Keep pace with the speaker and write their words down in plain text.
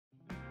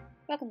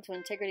Welcome to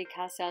Integrity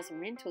Car Sales and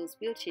Rentals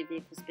Wheelchair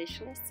Vehicle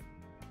Specialists.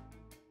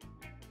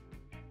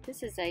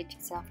 This is a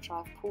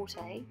self-drive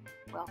Porte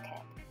well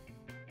cab.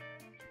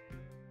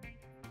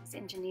 It's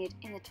engineered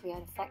in the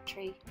Toyota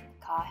factory.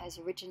 The car has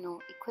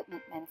original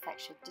equipment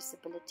manufactured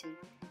disability,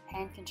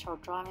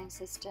 hand-controlled driving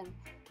system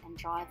and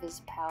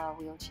driver's power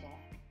wheelchair.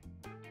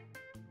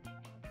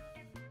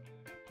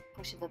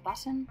 Push of a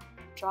button,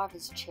 the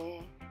driver's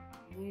chair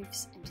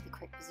moves into the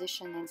correct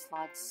position, then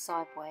slides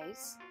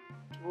sideways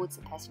towards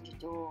the passenger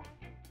door.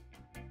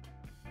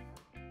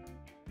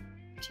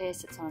 The chair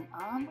sits on an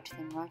arm which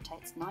then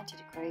rotates 90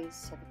 degrees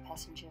so the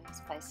passenger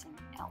is facing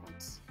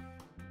outwards.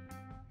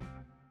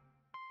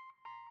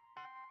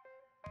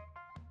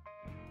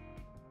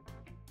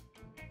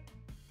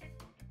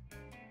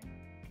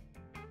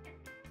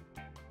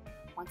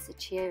 Once the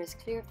chair is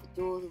clear of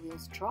the door, the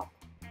wheels drop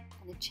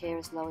and the chair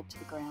is lowered to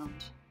the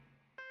ground.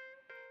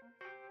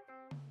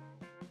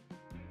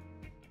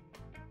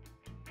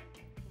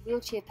 The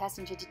wheelchair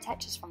passenger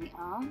detaches from the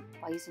arm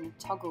by using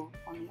a toggle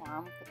on the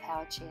arm of the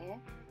power chair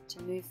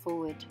to move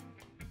forward.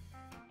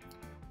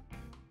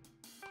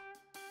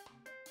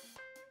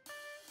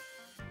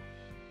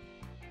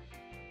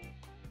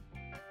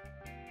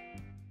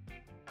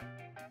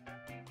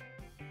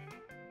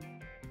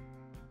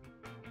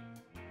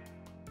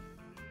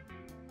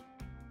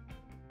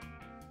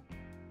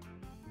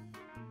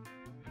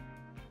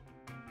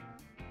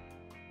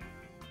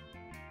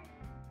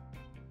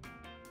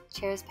 The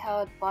chair is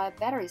powered by a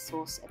battery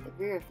source at the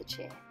rear of the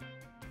chair.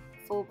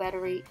 The full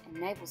battery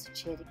enables the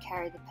chair to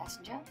carry the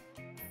passenger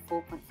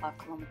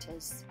 4.5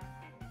 kilometres.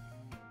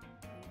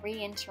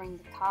 Re-entering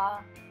the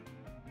car,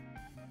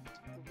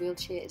 the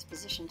wheelchair is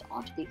positioned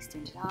onto the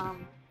extended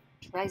arm,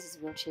 which raises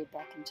the wheelchair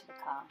back into the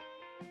car.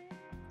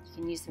 You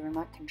can use the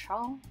remote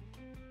control,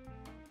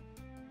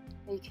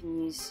 or you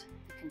can use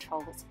the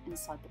control that's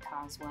inside the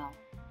car as well.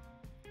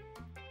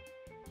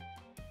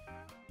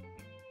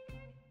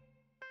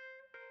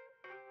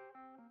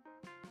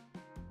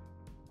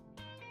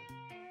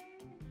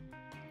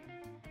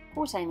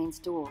 Porte means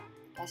door.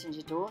 The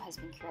passenger door has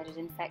been created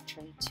in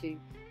factory to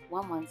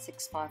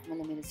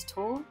 1165mm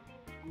tall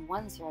and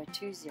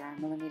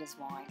 1020mm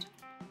wide,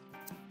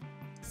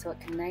 so it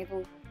can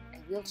enable a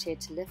wheelchair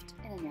to lift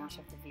in and out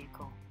of the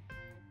vehicle.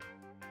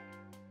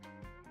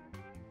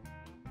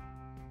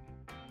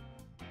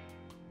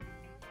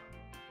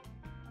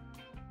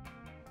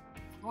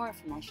 For more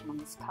information on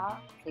this car,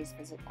 please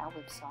visit our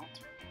website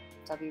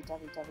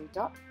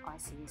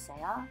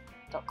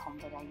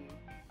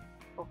www.icsar.com.au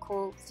or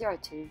call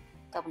 02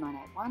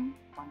 9981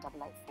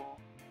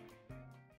 1884.